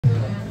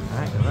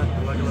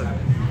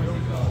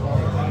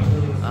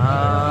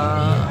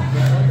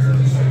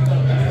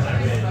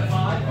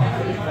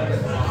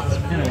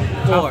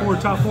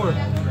Top four.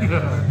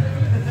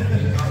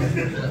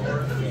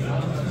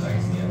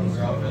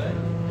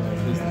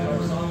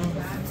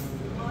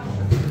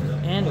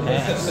 And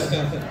pass.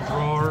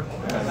 Drawer.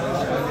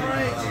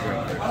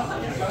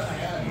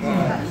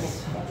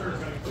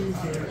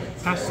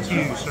 Pass to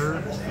you, sir.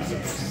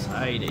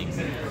 Exciting.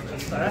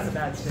 That's a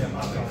bad sim.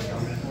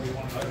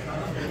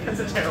 That's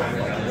a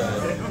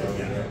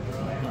terrible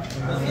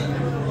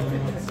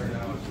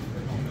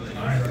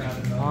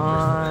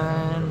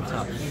One,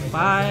 top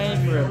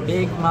 5 for a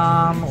Big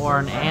Mom or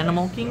an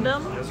Animal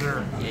Kingdom. Yes,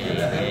 sir.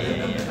 Yeah.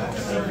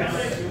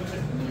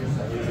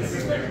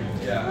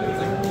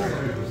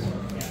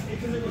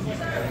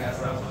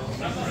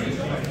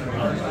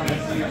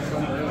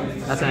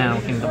 That's an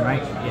Animal Kingdom,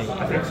 right? Yeah.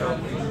 I think so.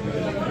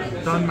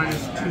 Done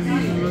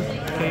 -2,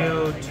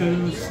 KO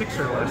 2, 6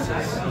 or less.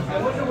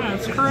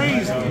 That's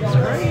crazy. It's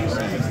crazy.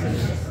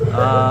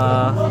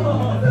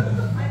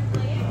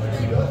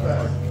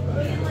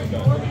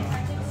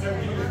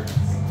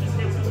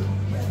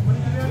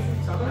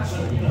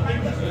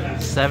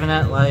 7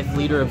 at life,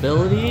 leader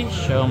ability.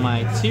 Show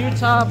my 2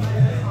 top.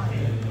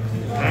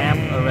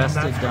 Ramp,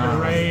 arrested, done.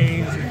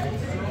 Raise.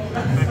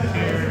 Back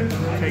here.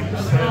 Take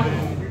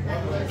 7.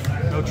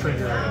 No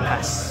trigger.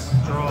 Pass.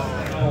 Draw.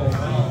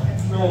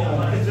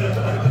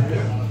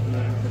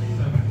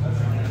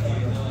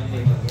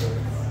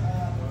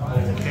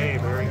 Okay,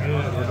 very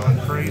good. We're going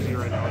crazy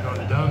right now. We're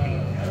going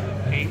dummy.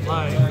 8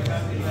 life.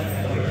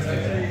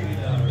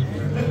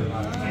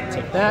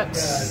 Take that.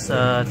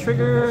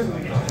 Trigger.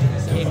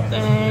 Same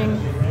thing.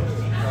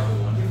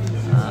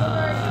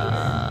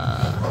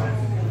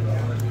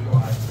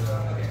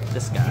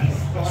 This guy.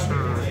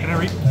 Sure. Can I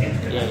read?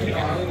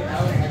 Yeah.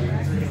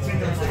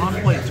 On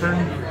play, turn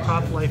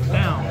top life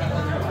down.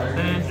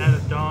 Then at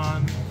a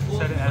dawn,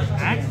 set it as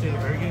active.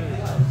 Very good.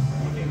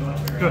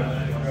 Good.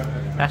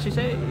 Pass, you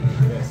say?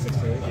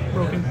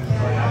 Broken.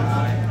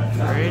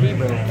 Pretty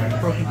broken.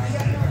 Broken.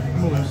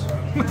 Moves.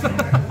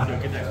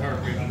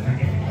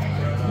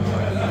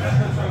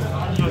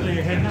 Oh, there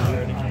you're heading out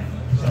already.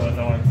 So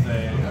no one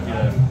say,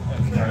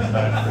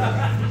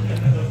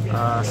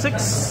 yeah.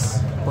 6.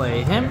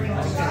 Play him.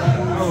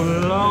 Oh,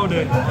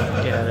 loaded.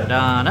 Get it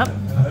on up.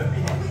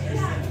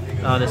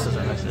 Oh, this is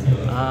arrested.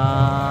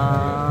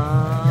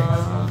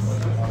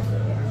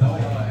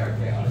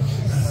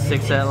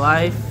 6 at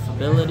life.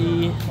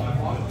 Ability.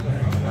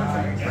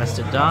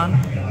 Rested Dawn.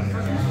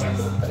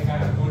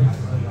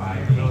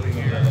 Ability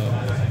here.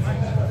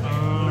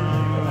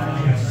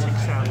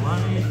 6 at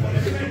life.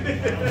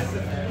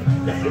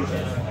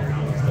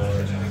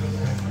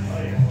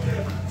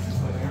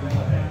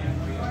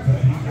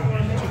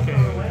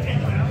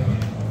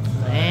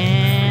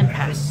 And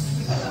pass.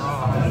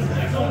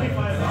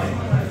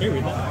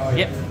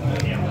 Yep.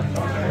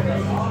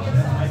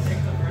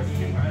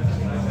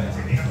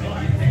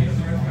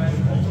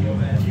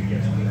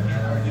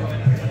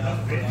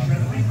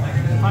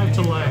 Five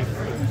to life.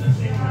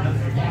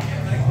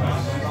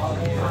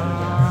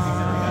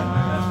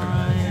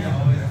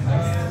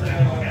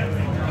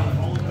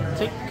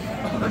 Take.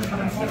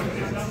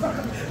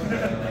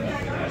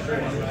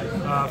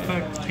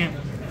 Effect can't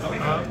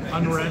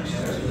unrest.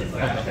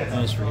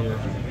 Nice for you.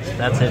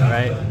 That's it,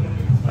 right?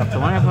 Up to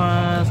 1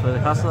 opponents with a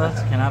cost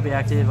left cannot be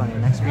active on your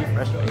next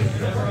refresh page.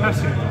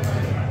 Passing.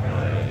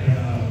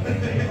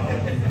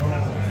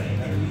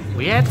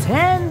 We had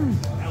 10!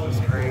 That was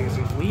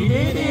crazy. We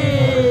did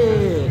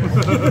it!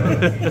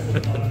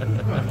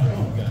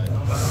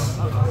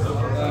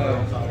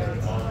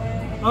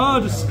 Oh,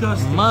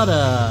 disgusting.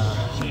 Mudda.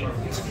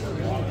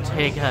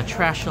 Take a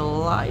trash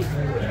alive.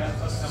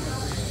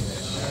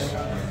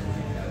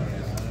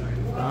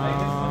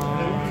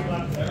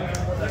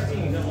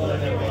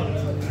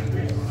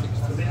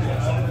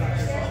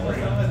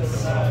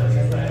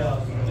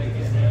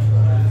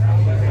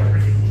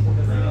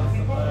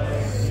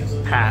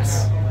 Pass.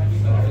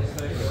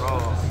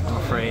 I'm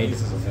afraid.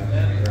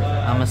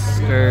 I'm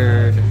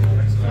scared.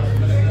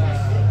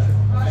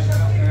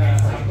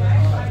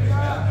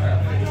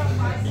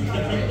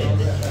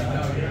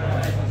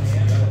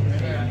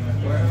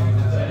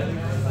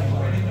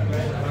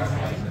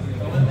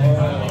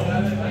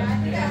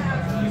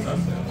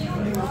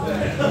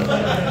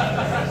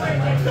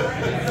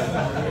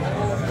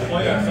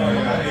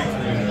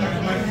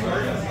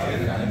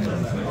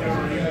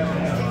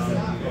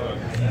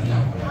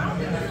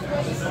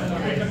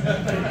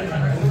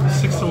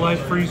 Six to life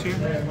freeze here.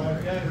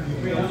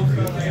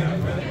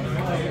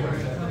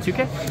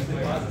 2K?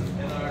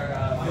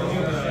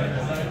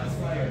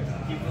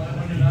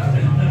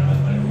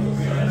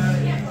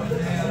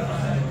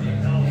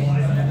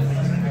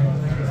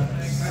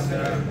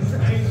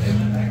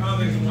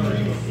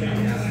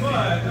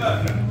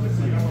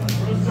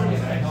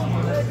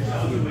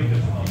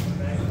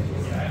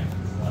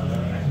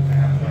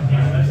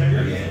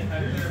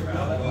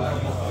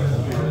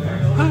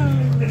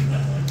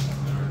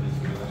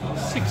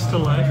 Six to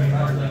life.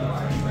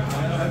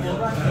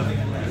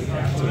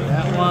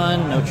 That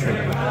one. No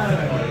trigger.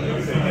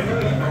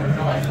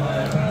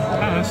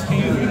 Pass to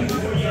you.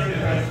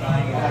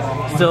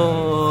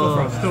 Still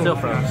frozen. Still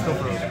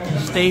frozen.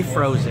 Stay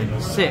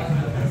frozen. Sick.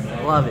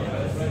 Love it.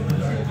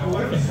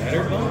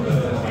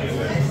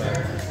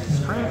 It's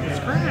cracked. It's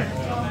cracked.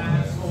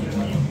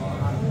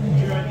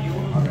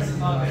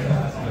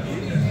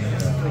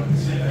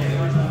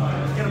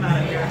 Get him out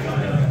of here.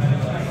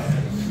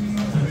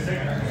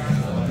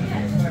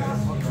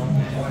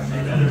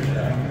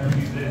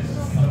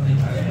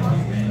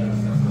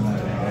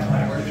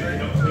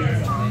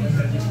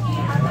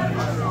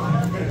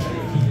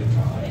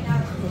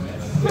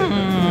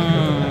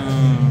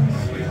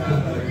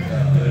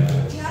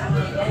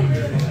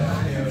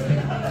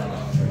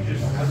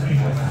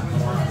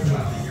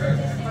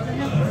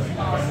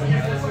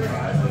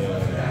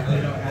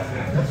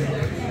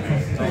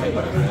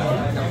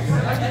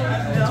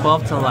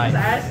 12 to life.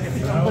 Rest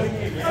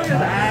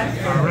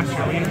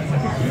your wiener.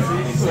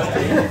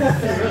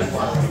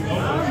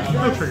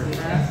 No trigger.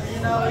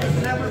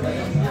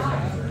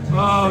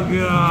 Oh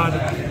god.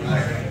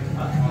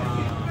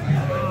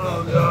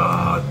 Oh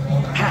god.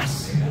 Pass.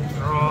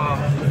 Oh.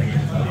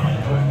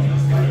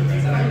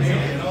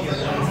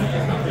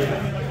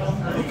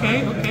 Okay,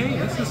 okay,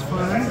 this is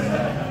fun.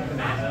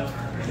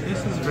 This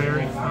is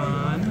very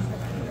fun.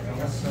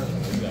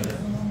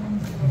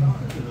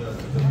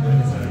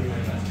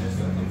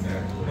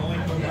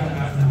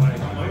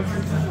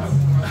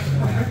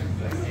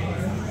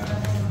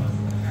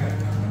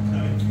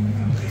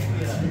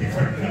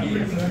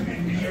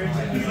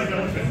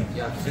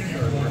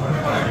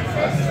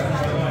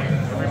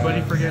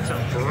 Everybody forgets a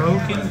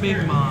broken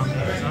Big Mom,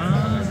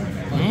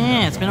 huh?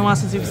 Yeah, it's been a while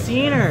since we've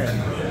seen her.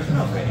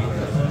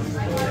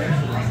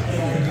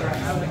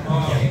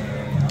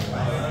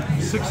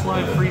 Six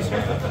live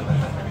freezer.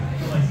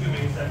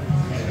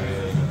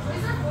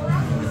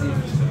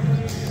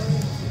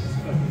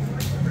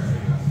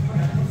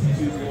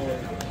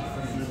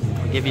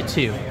 I'll give you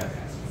 2.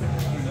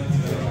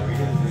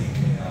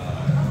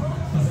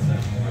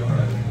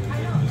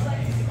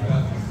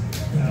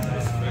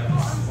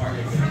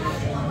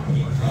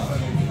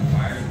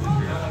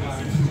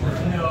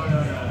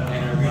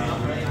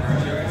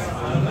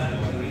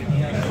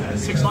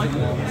 Six life.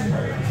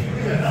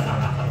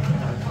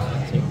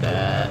 Take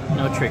that.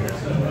 No trigger.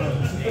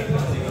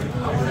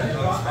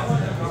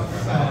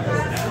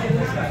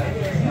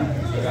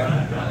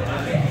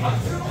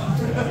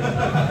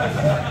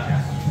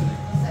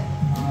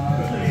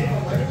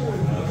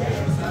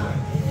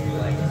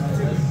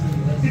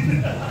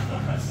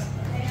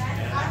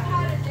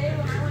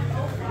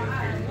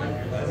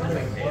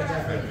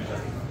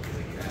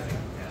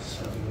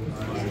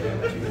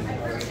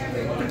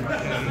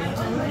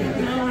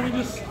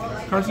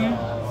 Cards in?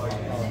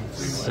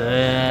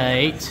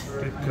 8.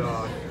 Good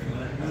God.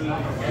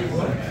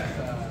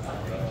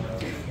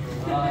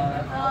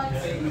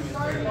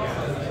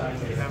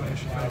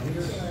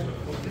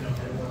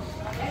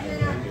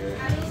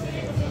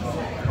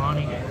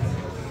 Bonney.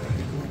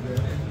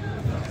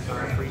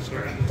 Freeze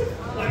here.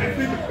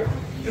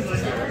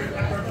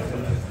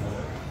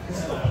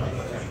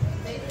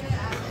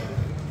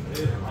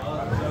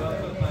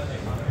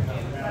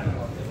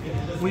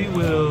 We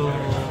will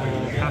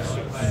pass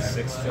it.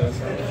 6 to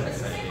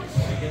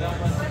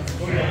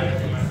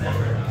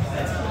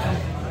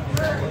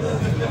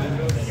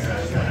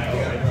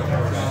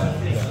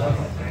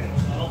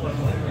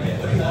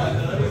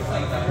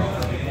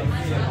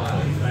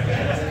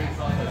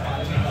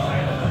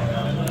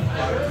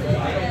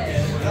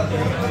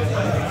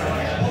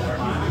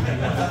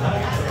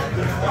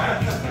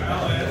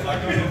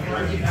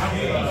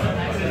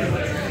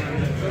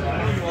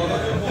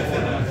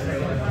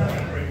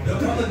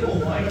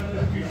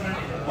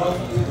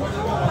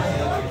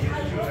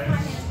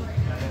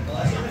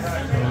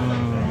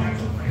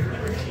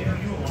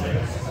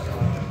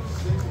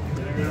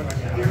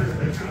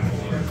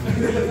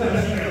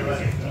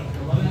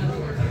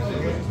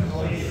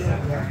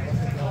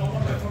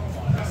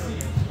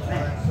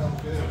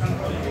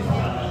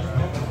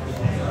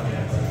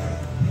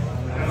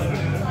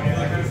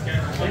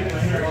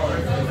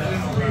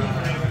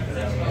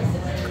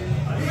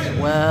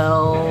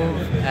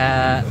 12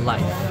 at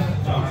life.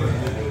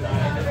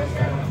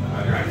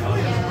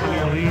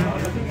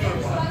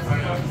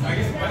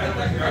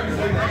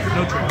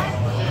 No trigger.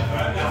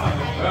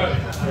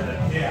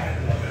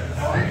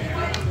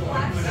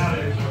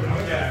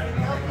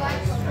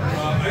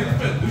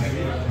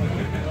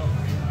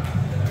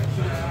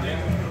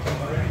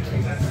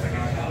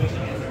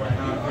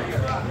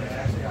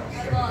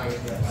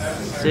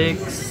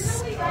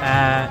 Six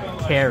at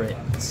carrot.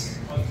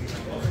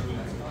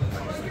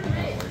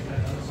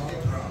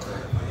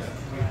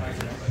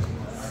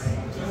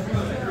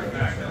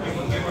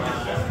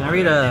 Can I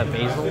read a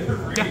basil?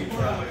 Yeah.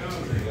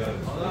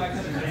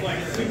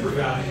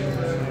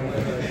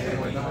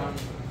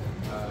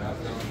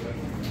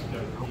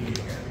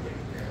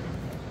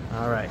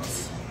 Alright.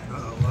 Here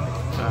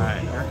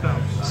Alright. it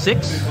comes.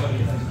 6.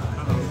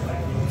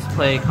 Let's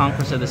play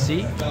Conquest of the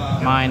Sea.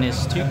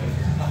 -2.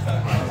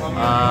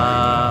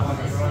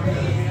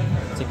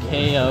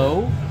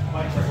 KO.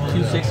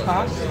 2/6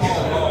 cost.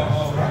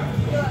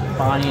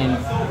 Bonney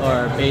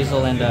or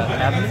Basil and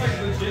Cavendish.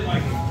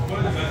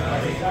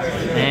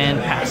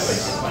 And pass.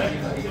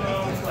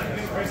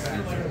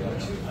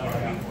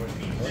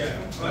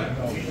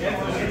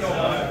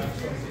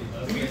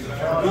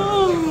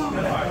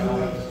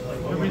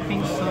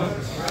 Everything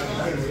sucks.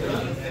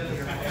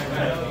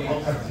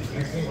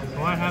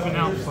 Do I have an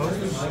outpost?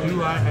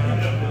 Do I have?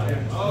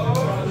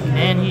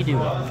 And he do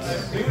it.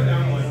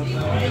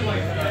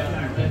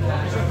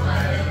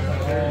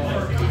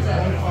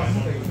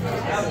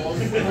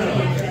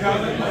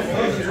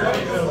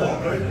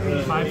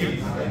 5 here.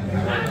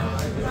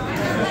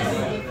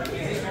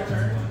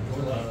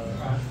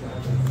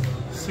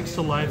 6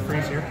 to life,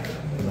 freeze here.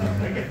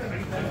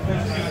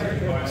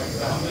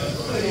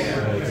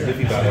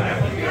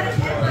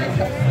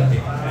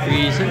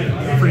 Freeze it.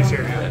 Freeze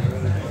here.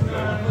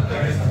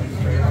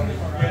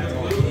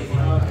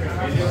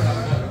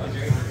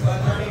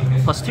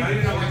 Plus 2.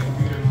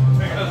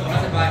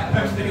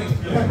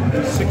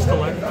 6 to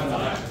life.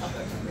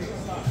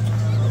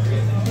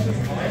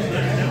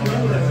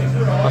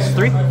 Plus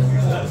 3.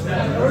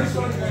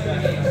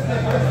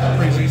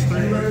 Freeze these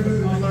 3.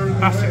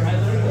 Pass here.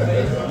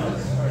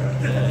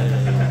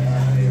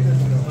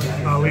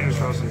 Leader's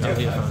frozen.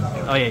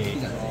 Oh, yeah.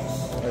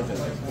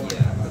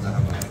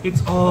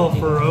 It's all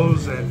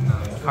frozen.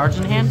 Cards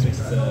in hand? 8.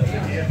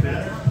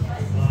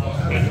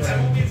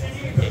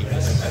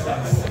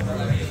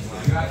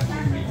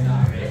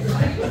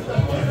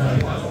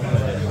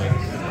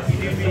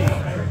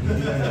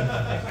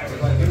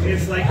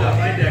 It's like a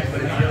high deck,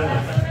 but it's yellow.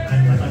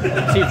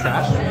 See you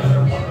trash.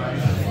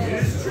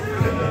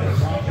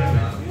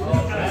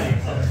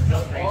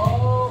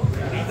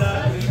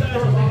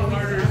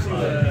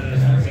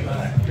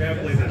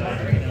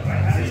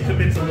 This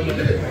commits a little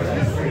bit.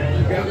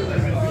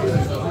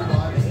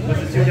 Was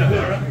it too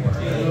Yahara?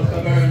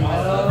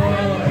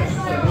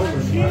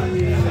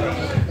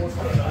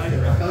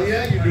 Hell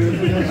yeah, you do.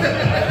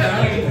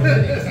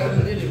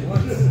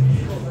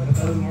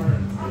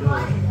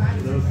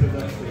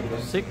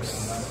 6.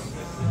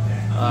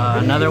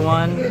 Another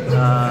one.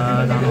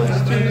 Down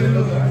those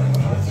 2.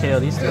 KO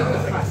these 2.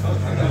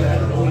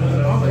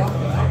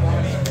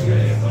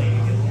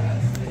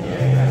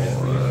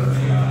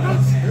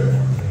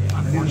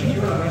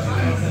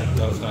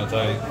 That was kind of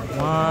tight.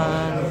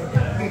 1.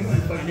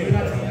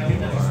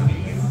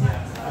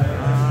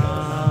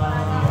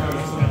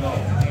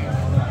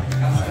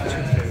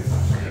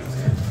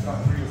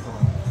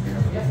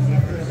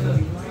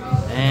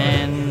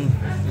 And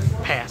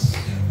pass.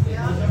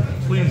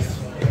 Please.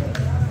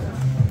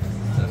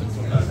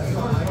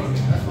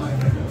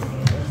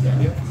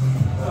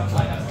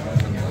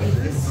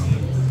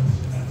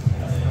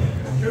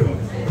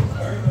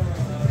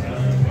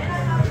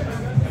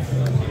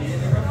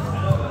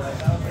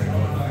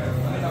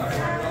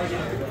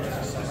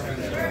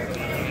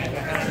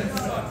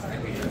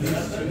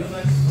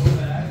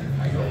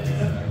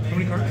 How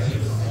many cards?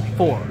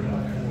 4.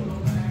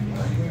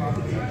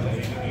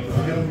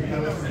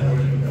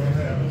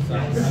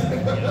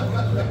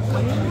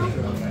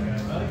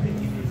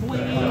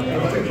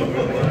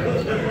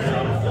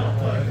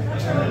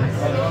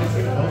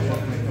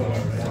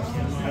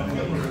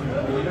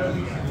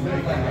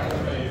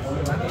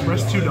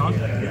 Rest 2 done.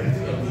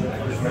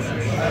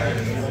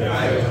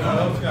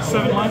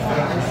 7 life.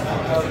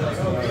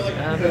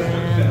 7.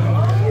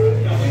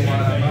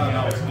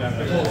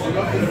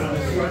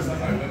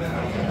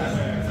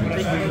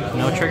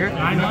 No trigger.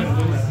 9 life.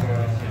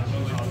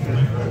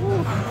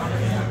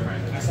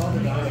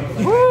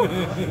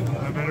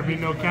 That better be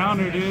no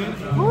counter, dude.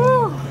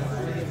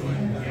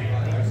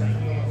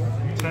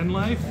 10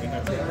 life.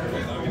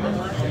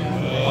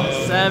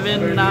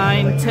 7,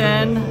 9,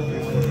 10.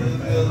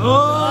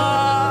 Oh!